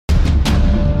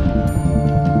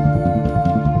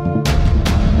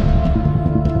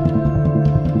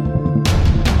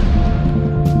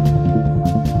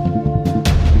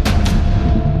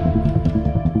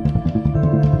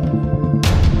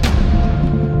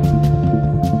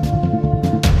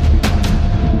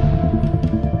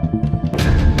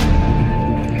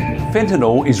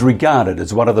Fentanyl is regarded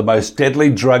as one of the most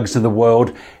deadly drugs in the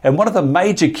world and one of the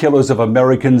major killers of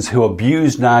Americans who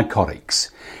abuse narcotics.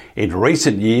 In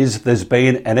recent years, there's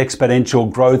been an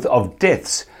exponential growth of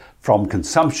deaths from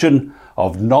consumption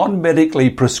of non-medically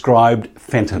prescribed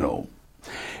fentanyl.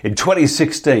 In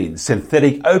 2016,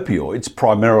 synthetic opioids,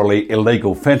 primarily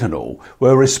illegal fentanyl,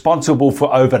 were responsible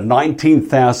for over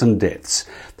 19,000 deaths.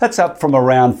 That's up from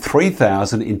around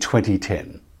 3,000 in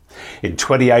 2010. In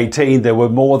 2018, there were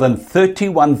more than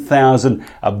 31,000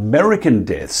 American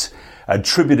deaths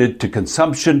attributed to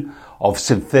consumption of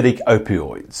synthetic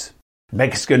opioids.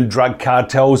 Mexican drug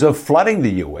cartels are flooding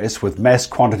the US with mass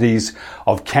quantities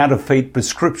of counterfeit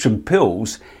prescription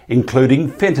pills,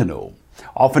 including fentanyl,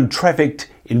 often trafficked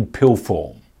in pill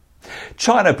form.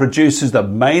 China produces the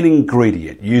main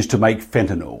ingredient used to make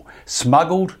fentanyl,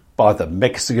 smuggled by the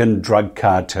Mexican drug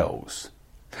cartels.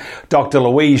 Dr.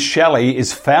 Louise Shelley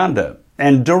is founder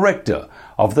and director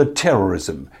of the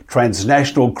Terrorism,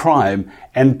 Transnational Crime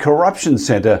and Corruption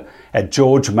Center at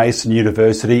George Mason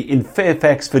University in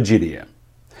Fairfax, Virginia.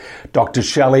 Dr.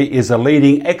 Shelley is a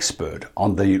leading expert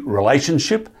on the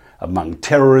relationship among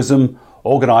terrorism,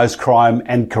 organised crime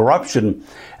and corruption,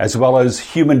 as well as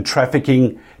human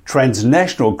trafficking,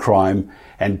 transnational crime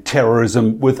and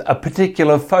terrorism, with a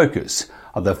particular focus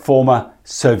on the former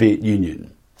Soviet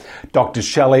Union. Dr.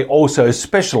 Shelley also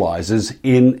specialises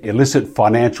in illicit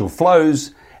financial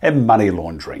flows and money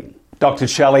laundering. Dr.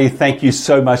 Shelley, thank you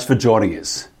so much for joining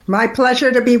us. My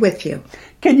pleasure to be with you.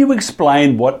 Can you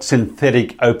explain what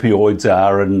synthetic opioids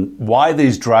are and why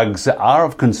these drugs are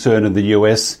of concern in the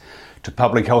US to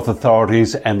public health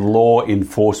authorities and law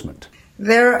enforcement?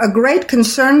 They're a great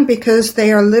concern because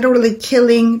they are literally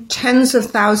killing tens of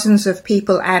thousands of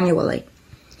people annually.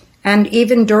 And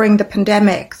even during the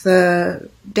pandemic, the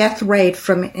death rate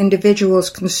from individuals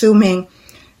consuming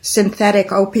synthetic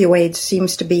opioids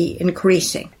seems to be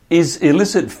increasing. Is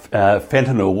illicit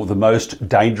fentanyl the most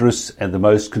dangerous and the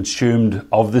most consumed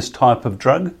of this type of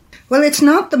drug? Well, it's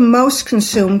not the most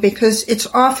consumed because it's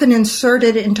often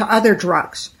inserted into other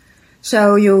drugs.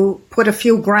 So you put a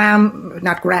few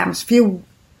few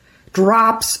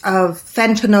drops of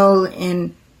fentanyl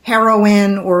in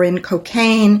heroin or in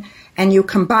cocaine, and you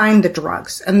combine the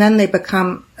drugs, and then they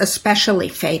become especially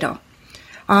fatal.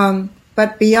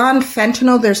 But beyond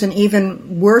fentanyl, there's an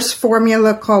even worse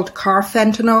formula called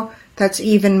carfentanil that's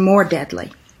even more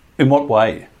deadly. In what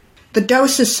way? The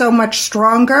dose is so much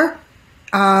stronger,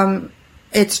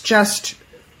 it's just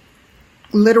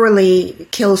literally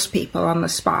kills people on the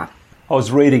spot. I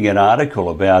was reading an article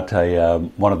about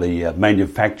one of the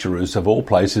manufacturers of all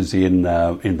places in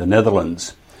the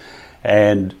Netherlands,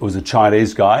 and it was a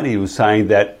Chinese guy, and he was saying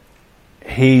that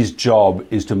his job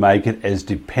is to make it as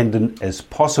dependent as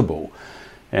possible.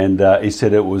 And he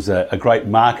said it was a great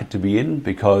market to be in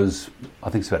because I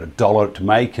think it's about $1 to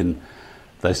make, and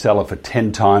they sell it for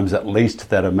 10 times at least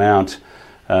that amount.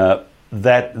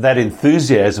 That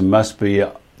enthusiasm must be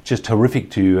just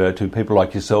horrific to people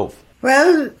like yourself.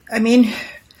 Well, I mean,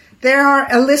 there are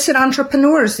illicit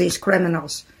entrepreneurs, these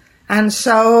criminals. And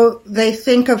so they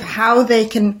think of how they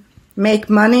can make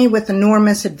money with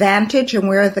enormous advantage and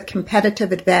where the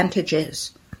competitive advantage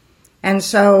is. And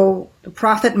so the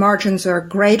profit margins are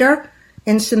greater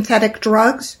in synthetic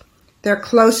drugs. They're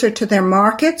closer to their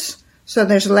markets, so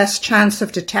there's less chance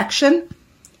of detection.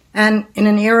 And in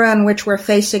an era in which we're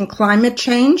facing climate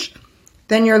change,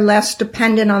 then you're less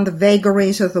dependent on the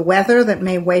vagaries of the weather that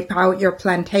may wipe out your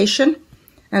plantation.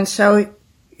 And so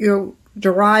you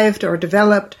derived or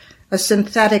developed a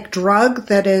synthetic drug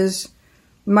that is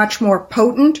much more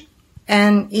potent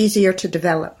and easier to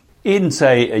develop. In,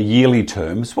 say, yearly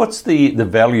terms, what's the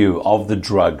value of the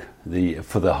drug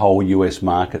for the whole US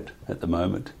market at the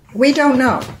moment? We don't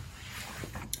know,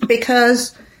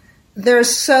 because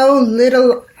there's so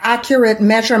little accurate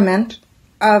measurement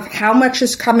of how much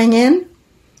is coming in,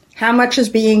 how much is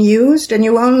being used, and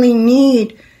you only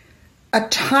need a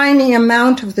tiny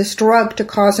amount of this drug to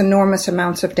cause enormous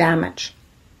amounts of damage.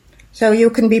 So you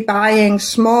can be buying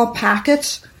small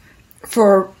packets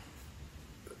for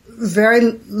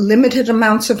very limited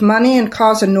amounts of money and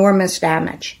cause enormous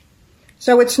damage.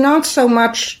 So it's not so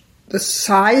much the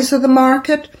size of the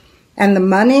market and the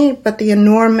money, but the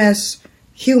enormous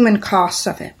human costs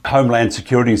of it. Homeland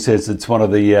Security says it's one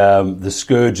of the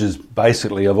scourges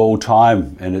basically of all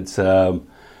time, and it's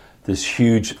this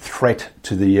huge threat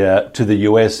to the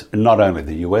US, and not only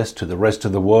the US, to the rest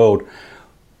of the world.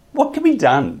 What can be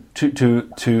done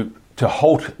to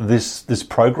halt this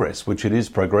progress, which it is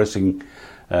progressing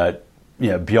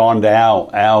beyond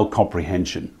our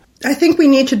comprehension? I think we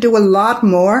need to do a lot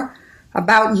more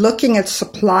about looking at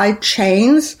supply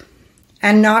chains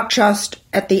and not just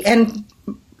at the end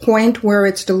point where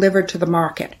it's delivered to the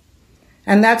market.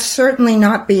 And that's certainly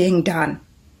not being done.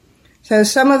 So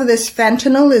some of this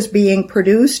fentanyl is being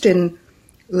produced in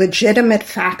legitimate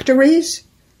factories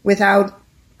without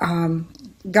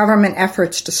government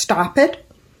efforts to stop it.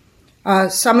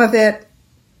 Some of it,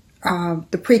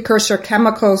 the precursor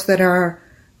chemicals that are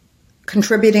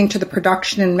contributing to the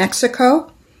production in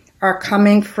Mexico, are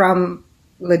coming from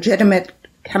legitimate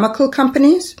chemical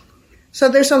companies. So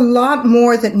there's a lot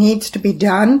more that needs to be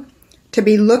done to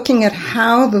be looking at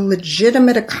how the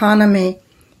legitimate economy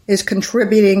is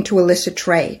contributing to illicit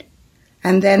trade,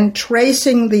 and then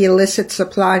tracing the illicit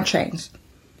supply chains.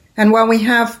 And while we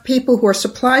have people who are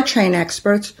supply chain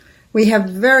experts, we have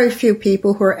very few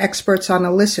people who are experts on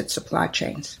illicit supply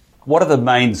chains. What are the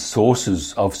main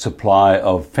sources of supply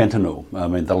of fentanyl? I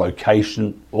mean, the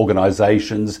location,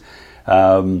 organisations.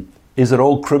 Is it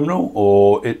all criminal,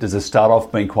 or does it start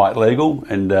off being quite legal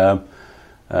and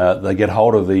they get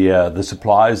hold of the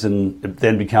supplies and it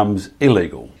then becomes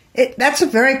illegal? That's a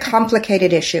very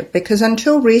complicated issue, because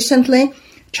until recently,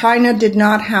 China did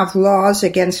not have laws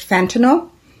against fentanyl.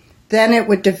 Then it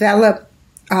would develop,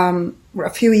 a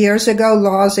few years ago,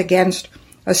 laws against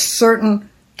a certain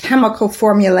chemical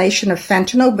formulation of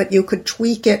fentanyl, but you could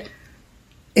tweak it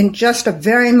in just a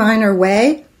very minor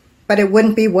way, but it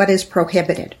wouldn't be what is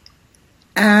prohibited.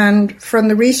 And from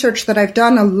the research that I've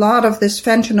done, a lot of this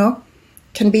fentanyl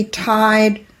can be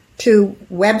tied to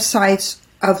websites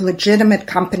of legitimate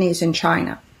companies in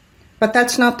China. But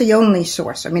that's not the only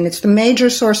source. I mean, it's the major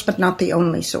source, but not the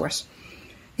only source.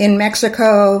 In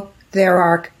Mexico, there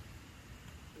are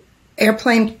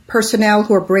airplane personnel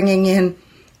who are bringing in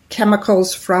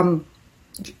chemicals from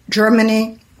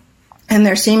Germany, and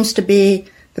there seems to be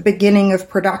the beginning of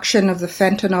production of the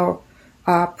fentanyl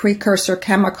precursor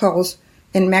chemicals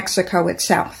in Mexico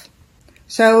itself.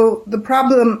 So the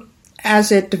problem,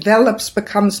 as it develops,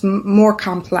 becomes more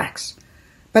complex.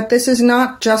 But this is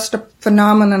not just a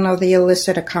phenomenon of the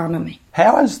illicit economy.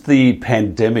 How has the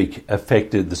pandemic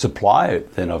affected the supply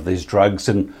then of these drugs,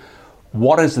 and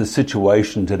what is the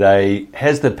situation today?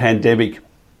 Has the pandemic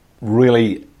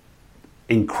really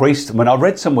increased? I mean, I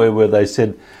read somewhere where they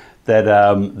said that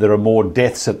there are more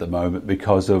deaths at the moment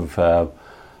because of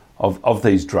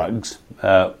these drugs.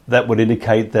 That would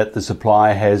indicate that the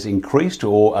supply has increased,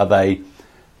 or are they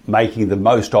making the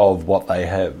most of what they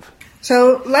have?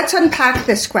 So let's unpack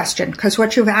this question, because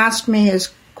what you've asked me is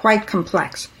quite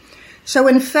complex. So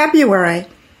in February,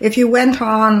 if you went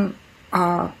on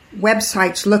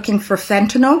websites looking for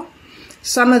fentanyl,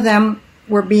 some of them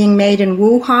were being made in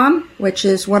Wuhan, which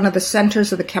is one of the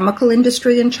centers of the chemical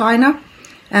industry in China.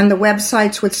 And the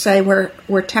websites would say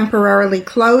we're temporarily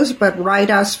closed, but write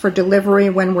us for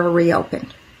delivery when we're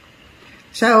reopened.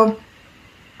 So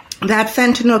that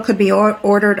fentanyl could be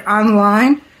ordered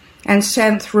online and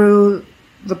sent through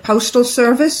the postal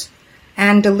service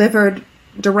and delivered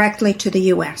directly to the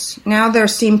U.S. Now there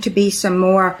seem to be some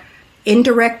more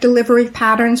indirect delivery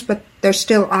patterns, but they're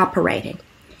still operating.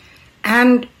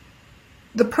 And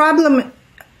the problem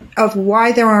of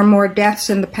why there are more deaths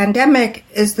in the pandemic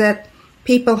is that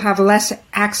people have less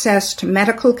access to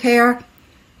medical care.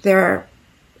 Their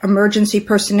emergency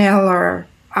personnel are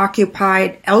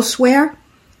occupied elsewhere.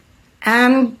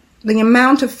 And the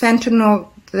amount of fentanyl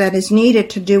that is needed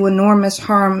to do enormous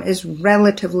harm is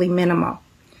relatively minimal.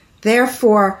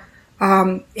 Therefore,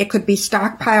 it could be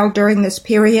stockpiled during this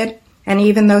period, and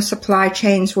even though supply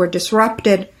chains were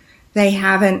disrupted, they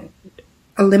haven't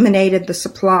eliminated the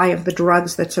supply of the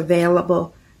drugs that's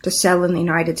available to sell in the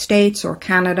United States or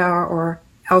Canada or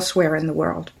elsewhere in the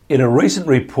world. In a recent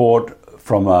report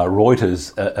from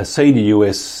Reuters, a senior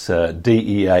US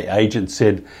DEA agent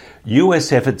said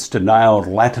US efforts to nail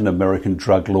Latin American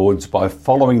drug lords by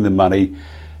following the money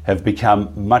have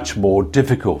become much more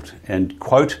difficult. And,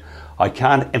 quote, "I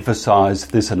can't emphasize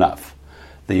this enough.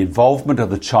 The involvement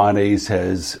of the Chinese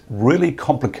has really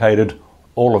complicated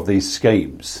all of these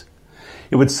schemes."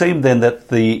 It would seem then that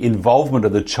the involvement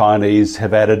of the Chinese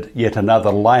have added yet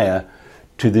another layer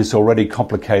to this already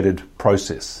complicated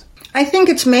process. I think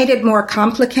it's made it more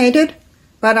complicated,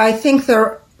 but I think there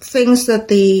are things that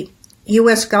the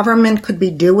U.S. government could be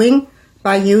doing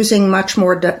by using much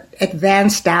more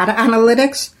advanced data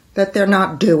analytics that they're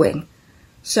not doing.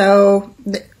 So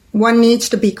one needs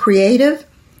to be creative,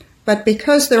 but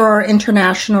because there are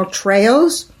international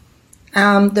trails,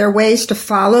 there are ways to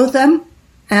follow them,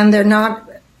 and they're not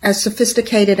as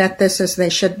sophisticated at this as they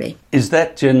should be. Is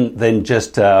that then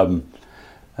just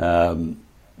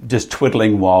just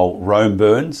twiddling while Rome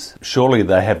burns? Surely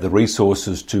they have the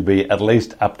resources to be at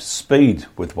least up to speed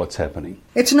with what's happening.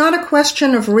 It's not a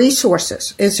question of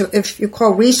resources. If you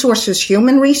call resources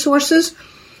human resources,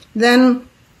 then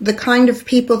the kind of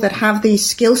people that have these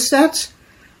skill sets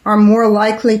are more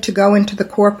likely to go into the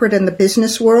corporate and the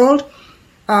business world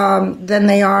than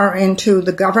they are into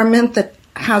the government that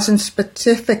hasn't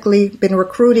specifically been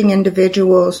recruiting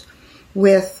individuals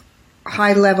with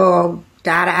high-level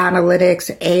data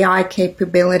analytics, AI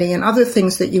capability, and other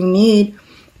things that you need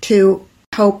to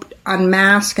help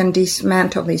unmask and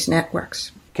dismantle these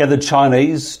networks. Can the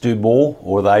Chinese do more,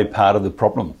 or are they part of the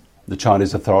problem? The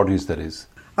Chinese authorities, that is.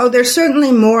 Oh, there's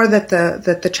certainly more that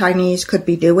the Chinese could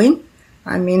be doing.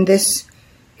 I mean,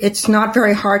 it's not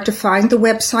very hard to find the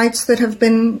websites that have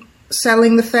been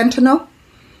selling the fentanyl.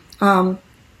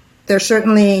 There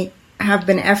certainly have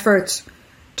been efforts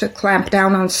to clamp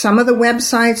down on some of the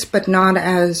websites, but not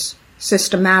as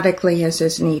systematically as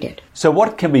is needed. So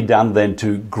what can be done then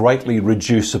to greatly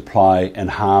reduce supply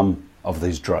and harm of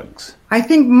these drugs? I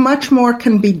think much more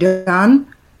can be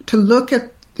done to look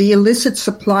at the illicit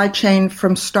supply chain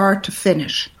from start to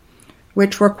finish,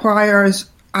 which requires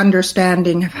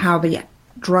understanding of how the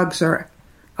drugs are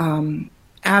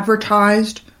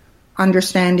advertised,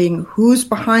 understanding who's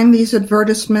behind these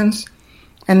advertisements,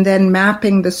 and then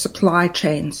mapping the supply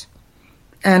chains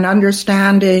and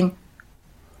understanding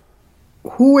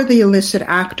who are the illicit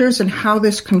actors and how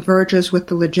this converges with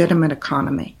the legitimate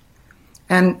economy.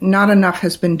 And not enough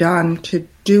has been done to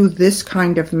do this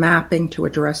kind of mapping to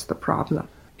address the problem.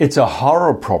 It's a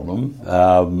horror problem.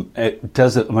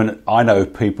 I know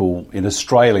people in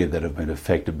Australia that have been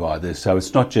affected by this, so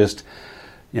it's not just,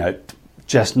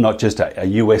 not just a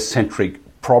US-centric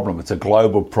problem. It's a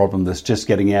global problem that's just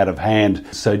getting out of hand.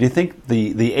 So do you think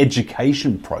the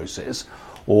education process,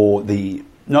 or the,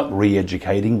 not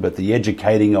re-educating, but the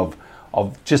educating of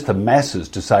just the masses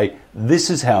to say,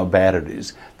 this is how bad it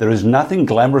is, there is nothing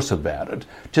glamorous about it,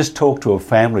 just talk to a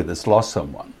family that's lost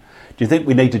someone. Do you think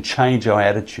we need to change our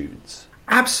attitudes?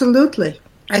 Absolutely.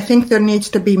 I think there needs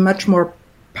to be much more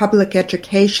public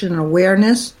education and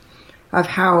awareness of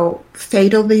how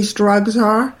fatal these drugs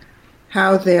are,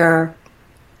 how they're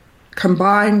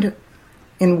combined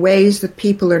in ways that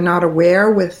people are not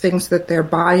aware with things that they're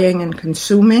buying and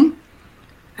consuming.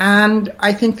 And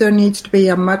I think there needs to be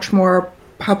a much more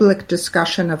public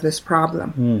discussion of this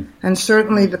problem. And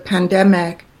certainly the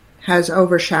pandemic has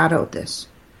overshadowed this.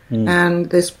 And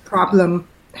this problem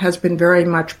has been very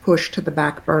much pushed to the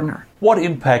back burner. What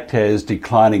impact has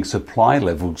declining supply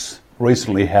levels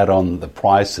recently had on the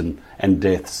price and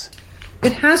deaths?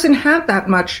 It hasn't had that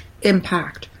much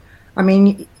impact. I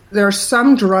mean, there are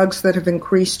some drugs that have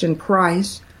increased in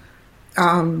price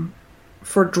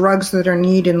for drugs that are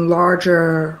needed in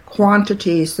larger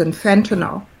quantities than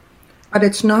fentanyl. But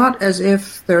it's not as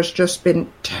if there's just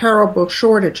been terrible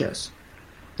shortages,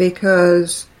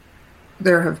 because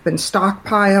there have been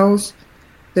stockpiles.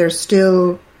 There's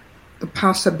still the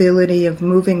possibility of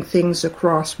moving things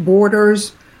across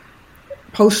borders.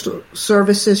 Postal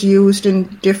services used in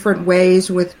different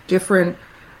ways with different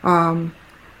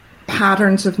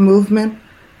patterns of movement.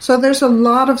 So there's a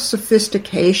lot of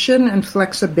sophistication and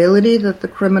flexibility that the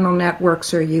criminal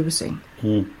networks are using.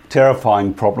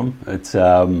 Terrifying problem. It's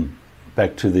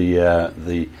back to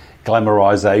the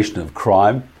glamorization of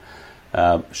crime.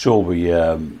 Sure,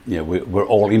 we're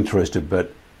all interested,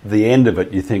 but the end of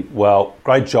it, you think, well,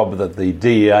 great job that the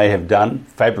DEA have done,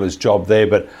 fabulous job there,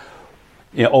 but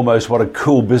almost what a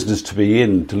cool business to be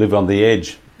in, to live on the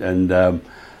edge. And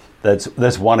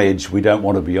that's one edge we don't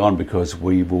want to be on, because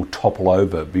we will topple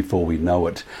over before we know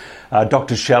it.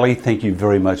 Dr. Shelley, thank you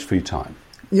very much for your time.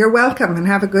 You're welcome, and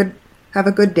have a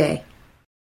good day.